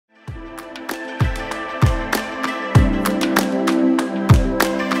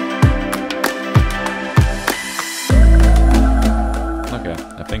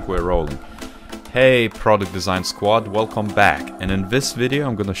we're rolling. Hey product design squad, welcome back, and in this video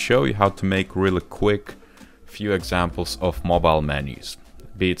I'm gonna show you how to make really quick few examples of mobile menus.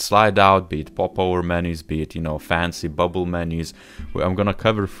 Be it slide out, be it pop over menus, be it, fancy bubble menus. I'm gonna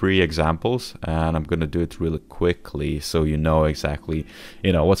cover 3 examples and I'm gonna do it really quickly so you know exactly,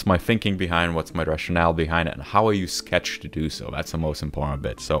 what's my thinking behind, what's my rationale behind it, and how I use Sketch to do so. That's the most important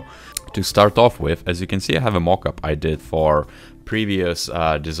bit. So to start off with, as you can see, I have a mockup I did for previous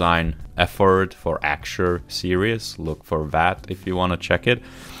design effort for Axure series. Look for that if you want to check it.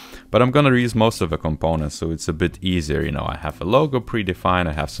 But I'm gonna reuse most of the components, so it's a bit easier. I have a logo predefined,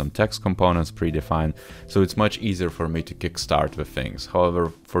 I have some text components predefined, so it's much easier for me to kickstart the things.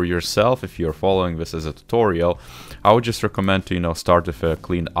 However, for yourself, if you're following this as a tutorial, I would just recommend to start with a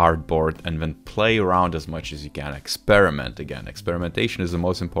clean artboard and then play around as much as you can. Experiment again. Experimentation is the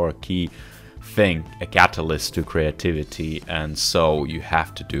most important key thing, a catalyst to creativity, and so you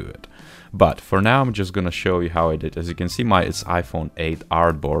have to do it. But for now, I'm just gonna show you how I did. As you can see, it's iPhone 8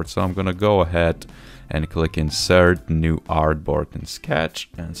 artboard, so I'm gonna go ahead and click Insert New Artboard in Sketch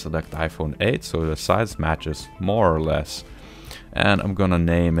and select iPhone 8 so the size matches more or less. And I'm gonna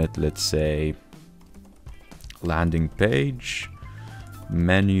name it, let's say, Landing Page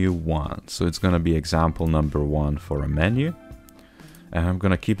Menu 1. So it's gonna be example number 1 for a menu. And I'm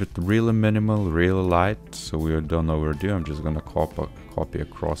gonna keep it really minimal, really light, so we don't overdo. I'm just gonna copy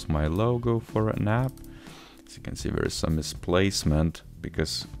across my logo for an app. As you can see, there is some misplacement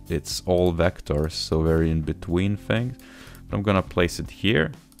because it's all vectors, so very in between things. But I'm gonna place it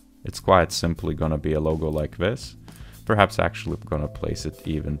here. It's quite simply gonna be a logo like this. Perhaps actually I'm gonna place it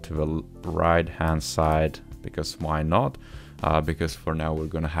even to the right hand side, because why not? Because for now we're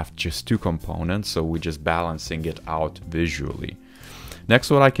gonna have just 2 components, so we're just balancing it out visually. Next,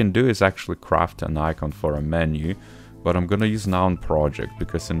 what I can do is actually craft an icon for a menu, but I'm gonna use noun project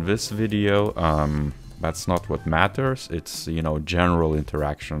because in this video, that's not what matters. It's, general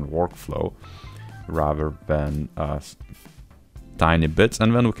interaction workflow rather than tiny bits,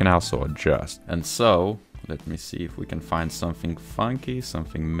 and then we can also adjust. And so, let me see if we can find something funky,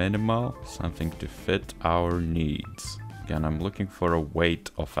 something minimal, something to fit our needs. Again, I'm looking for a weight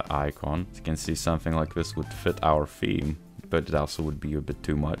of an icon. As you can see, something like this would fit our theme, but it also would be a bit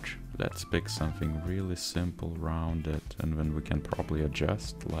too much. Let's pick something really simple, rounded, and then we can probably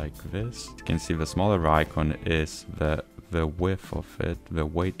adjust like this. You can see the smaller the icon is, the width of it, the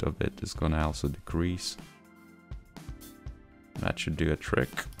weight of it is gonna also decrease. That should do a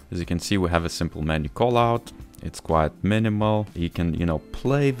trick. As you can see, we have a simple menu callout. It's quite minimal. You can,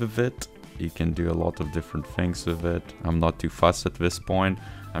 play with it. You can do a lot of different things with it. I'm not too fussed at this point.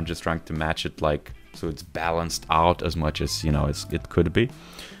 I'm just trying to match it so it's balanced out as much as it could be.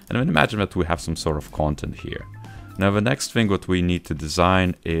 And then imagine that we have some sort of content here. Now the next thing what we need to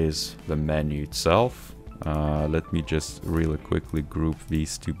design is the menu itself. Let me just really quickly group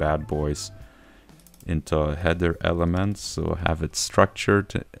these 2 bad boys into header elements, so have it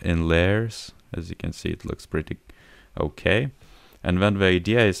structured in layers. As you can see, it looks pretty okay. And then the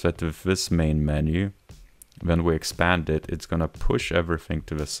idea is that with this main menu, when we expand it, it's gonna push everything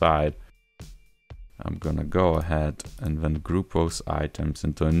to the side. I'm gonna go ahead and then group those items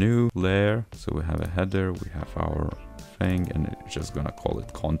into a new layer. So we have a header, we have our thing, and it's just gonna call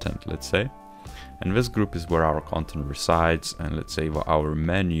it content, let's say. And this group is where our content resides. And let's say our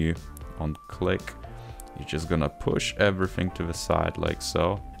menu on click, you're just gonna push everything to the side like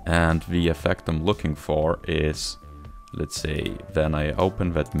so. And the effect I'm looking for is, let's say, then I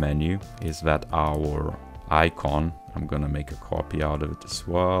open that menu, is that our icon. I'm gonna make a copy out of it as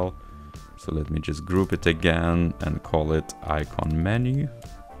well. So let me just group it again and call it icon menu.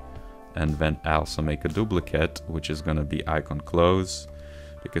 And then also make a duplicate, which is gonna be icon close,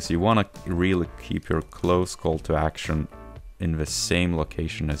 because you wanna really keep your close call to action in the same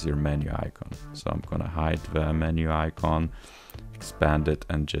location as your menu icon. So I'm gonna hide the menu icon, expand it,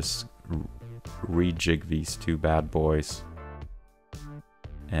 and just rejig these 2 bad boys.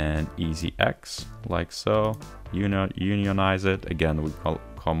 And easy X, like so. Unionize it. Again, we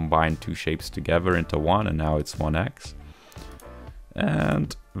combine 2 shapes together into one, and now it's 1X.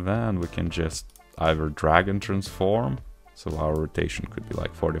 And then we can just either drag and transform. So our rotation could be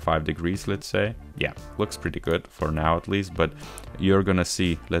like 45 degrees, let's say. Yeah, looks pretty good for now at least, but you're gonna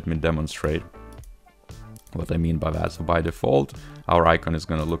see, let me demonstrate what I mean by that. So by default, our icon is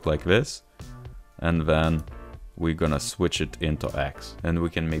gonna look like this. And then we're gonna switch it into X, and we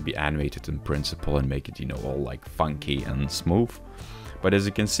can maybe animate it in principle and make it, all like funky and smooth. But as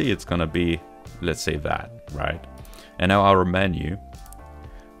you can see, it's gonna be, let's say that, right? And now our menu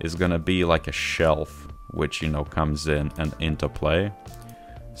is gonna be like a shelf, which, comes in and into play.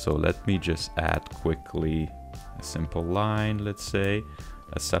 So let me just add quickly a simple line, let's say,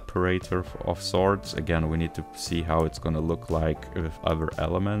 a separator of sorts. Again, we need to see how it's going to look like with other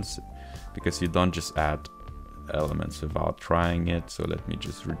elements, because you don't just add elements without trying it. So let me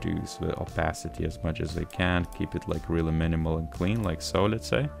just reduce the opacity as much as I can, keep it like really minimal and clean, like so, let's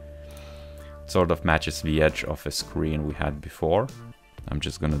say. It sort of matches the edge of a screen we had before. I'm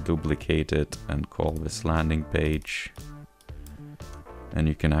just gonna duplicate it and call this landing page, and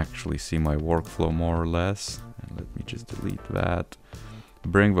you can actually see my workflow more or less. And let me just delete that,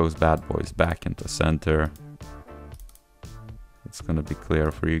 bring those bad boys back into center. It's gonna be clear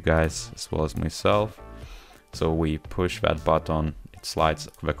for you guys as well as myself. So we push that button, it slides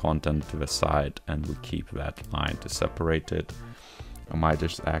the content to the side, and we keep that line to separate it. I might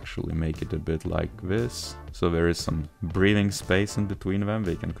just actually make it a bit like this, so there is some breathing space in between them,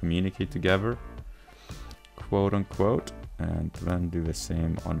 they can communicate together, quote unquote, and then do the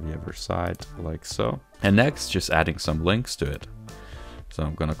same on the other side, like so. And next, just adding some links to it. So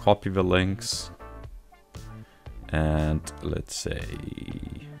I'm gonna copy the links, and let's say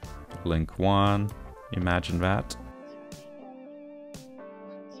link 1, imagine that.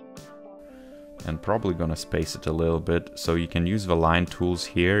 And probably gonna space it a little bit, so you can use the line tools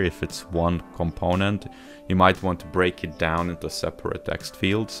here. If it's one component, you might want to break it down into separate text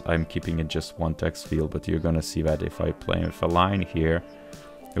fields. I'm keeping it just one text field, but you're gonna see that if I play with a line here,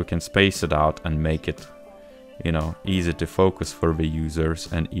 we can space it out and make it, you know, easy to focus for the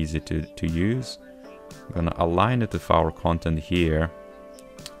users and easy to use. I'm gonna align it with our content here,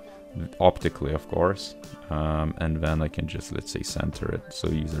 optically of course, and then I can just, let's say, center it so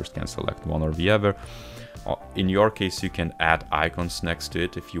users can select one or the other. In your case, you can add icons next to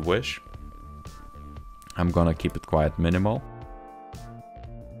it if you wish. I'm gonna keep it quite minimal.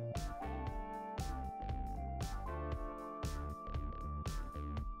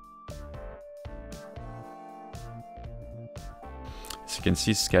 As you can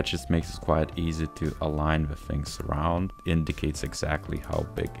see, Sketches makes it quite easy to align the things around, indicates exactly how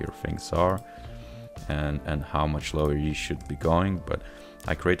big your things are and how much lower you should be going. But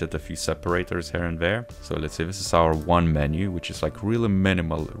I created a few separators here and there. So let's say this is our one menu, which is like really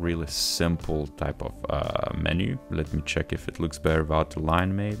minimal, really simple type of menu. Let me check if it looks better without the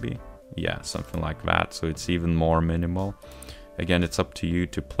line, maybe. Yeah, something like that. So it's even more minimal. Again, it's up to you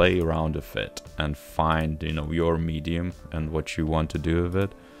to play around with it and find, you know, your medium and what you want to do with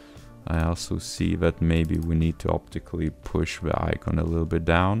it. I also see that maybe we need to optically push the icon a little bit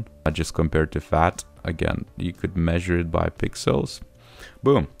down. Just compared to that, again, you could measure it by pixels.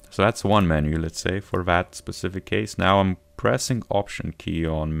 Boom. So that's one menu, let's say, for that specific case. Now I'm pressing Option key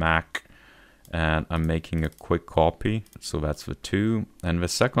on Mac and I'm making a quick copy. So that's the 2. And the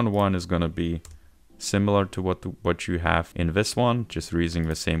second one is going to be similar to what you have in this one, just using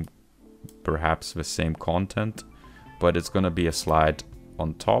the same, perhaps the same content, but it's going to be a slide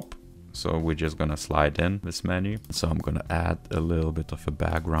on top. So we're just going to slide in this menu. So I'm going to add a little bit of a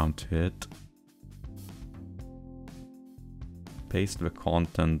background to it. Paste the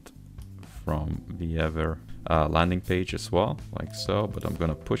content from the other landing page as well, like so, but I'm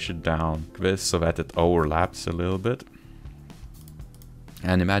going to push it down like this so that it overlaps a little bit.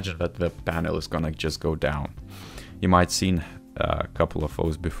 And imagine that the panel is gonna just go down. You might seen a couple of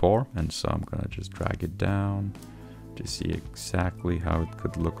those before, and so I'm gonna just drag it down to see exactly how it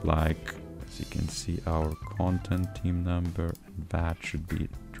could look like. As you can see, our content team number, and that should be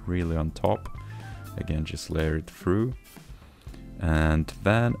really on top. Again, just layer it through. And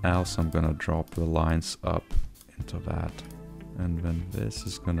then also I'm gonna drop the lines up into that. And then this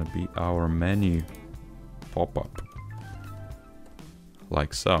is gonna be our menu pop-up.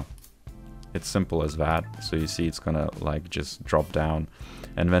 Like so. It's simple as that. So you see it's gonna like just drop down,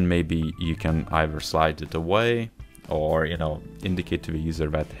 and then maybe you can either slide it away or, you know, indicate to the user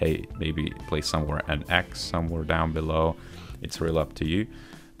that, hey, maybe place somewhere an X somewhere down below. It's really up to you,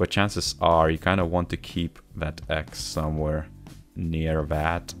 but chances are you kind of want to keep that X somewhere near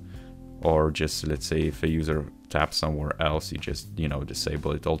that, or just, let's say, if a user taps somewhere else, you just, you know,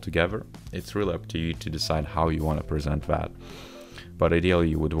 disable it altogether. It's really up to you to decide how you want to present that. But ideally,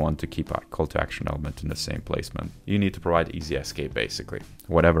 you would want to keep a call to action element in the same placement. You need to provide easy escape, basically,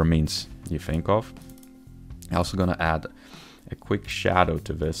 whatever means you think of. I'm also gonna add a quick shadow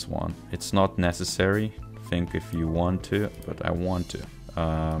to this one. It's not necessary, think if you want to, but I want to.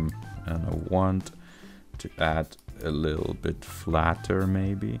 And I want to add a little bit flatter,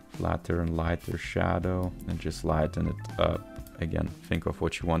 maybe. Flatter and lighter shadow, and just lighten it up. Again, think of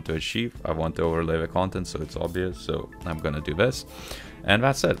what you want to achieve. I want to overlay the content so it's obvious, so I'm gonna do this. And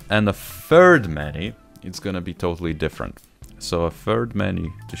that's it. And the third menu, it's gonna be totally different. So a third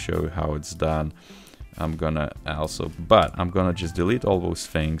menu to show you how it's done. I'm gonna just delete all those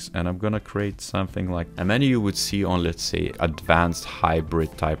things, and I'm gonna create something like a menu you would see on, let's say, advanced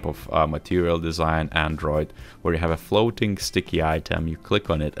hybrid type of material design Android, where you have a floating sticky item, you click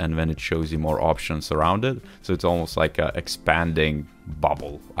on it, and then it shows you more options around it. So it's almost like a expanding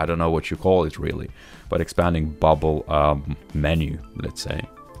bubble. I don't know what you call it really, but expanding bubble menu, let's say.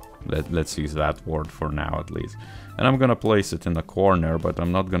 Let's use that word for now at least. And I'm gonna place it in a corner, but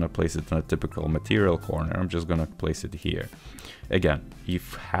I'm not gonna place it in a typical material corner. I'm just gonna place it here. Again, you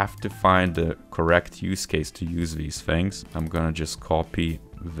have to find the correct use case to use these things. I'm gonna just copy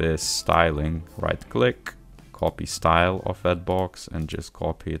this styling, right click, copy style of that box, and just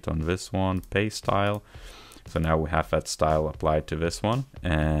copy it on this one, paste style. So now we have that style applied to this one.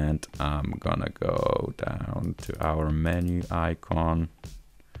 And I'm gonna go down to our menu icon.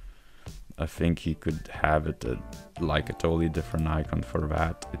 I think you could have it like a totally different icon for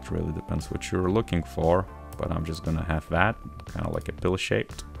that. It really depends what you're looking for, but I'm just gonna have that, kind of like a pill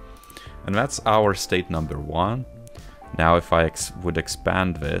shaped. And that's our state number 1. Now if I would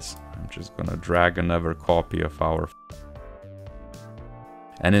expand this, I'm just gonna drag another copy of our...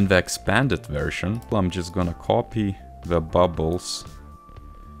 And in the expanded version, I'm just gonna copy the bubbles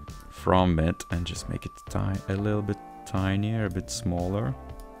from it and just make it a little bit tinier, a bit smaller.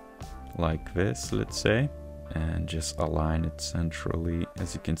 Like this, let's say, and just align it centrally.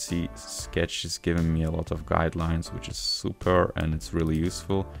 As you can see, Sketch is giving me a lot of guidelines, which is super, and it's really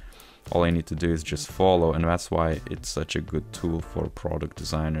useful. All I need to do is just follow, and that's why it's such a good tool for product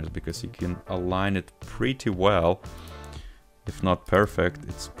designers, because you can align it pretty well. If not perfect,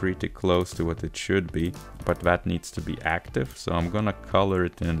 it's pretty close to what it should be, but that needs to be active. So I'm gonna color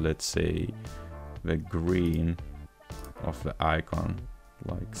it in, let's say, the green of the icon,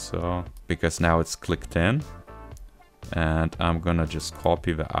 like so, because now it's clicked in. And I'm gonna just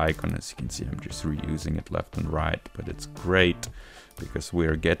copy the icon. As you can see, I'm just reusing it left and right, but it's great because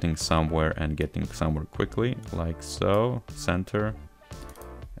we're getting somewhere and getting somewhere quickly, like so, center,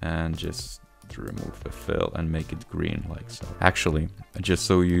 and just to remove the fill and make it green, like so. Actually, just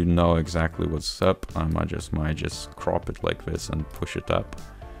so you know exactly what's up, I might just crop it like this and push it up,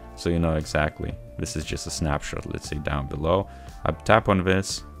 so you know exactly. This is just a snapshot, let's say down below. I tap on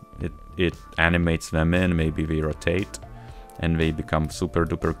this, it animates them in, maybe they rotate, and they become super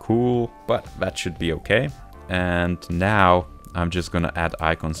duper cool, but that should be okay. And now I'm just gonna add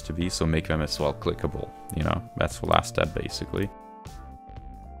icons to these, so make them as well clickable. You know, that's the last step basically.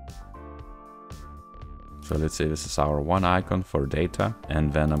 So let's say this is our one icon for data,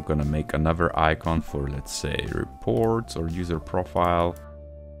 and then I'm gonna make another icon for, let's say, reports or user profile.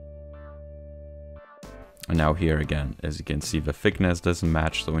 And now here again, as you can see, the thickness doesn't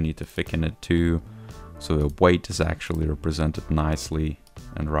match, so we need to thicken it too. So the weight is actually represented nicely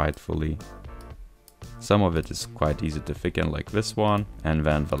and rightfully. Some of it is quite easy to thicken, like this one. And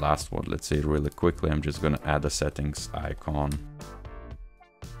then the last one, let's say really quickly, I'm just gonna add a settings icon.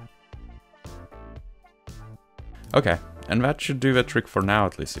 Okay, and that should do the trick for now,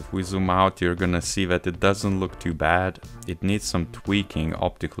 at least. If we zoom out, you're gonna see that it doesn't look too bad. It needs some tweaking.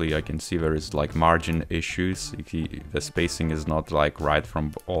 Optically, I can see there is like margin issues. The spacing is not like right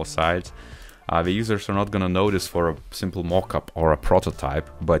from all sides. The users are not gonna notice for a simple mockup or a prototype,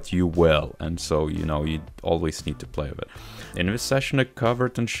 but you will. And so, you know, you always need to play with it. In this session, I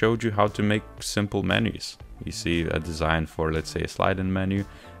covered and showed you how to make simple menus. You see a design for, let's say, a slide-in menu,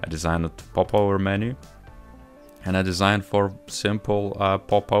 a design of popover menu, and a design for simple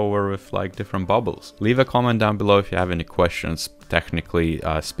popover with like different bubbles. Leave a comment down below if you have any questions, technically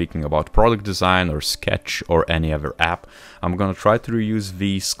speaking, about product design or Sketch or any other app. I'm gonna try to reuse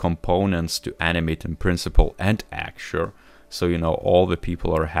these components to animate in principle and Axure, so you know all the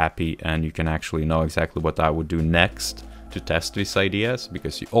people are happy and you can actually know exactly what I would do next to test these ideas,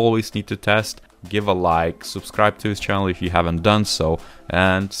 because you always need to test. Give a like, subscribe to this channel if you haven't done so,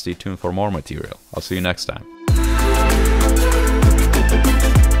 and stay tuned for more material. I'll see you next time.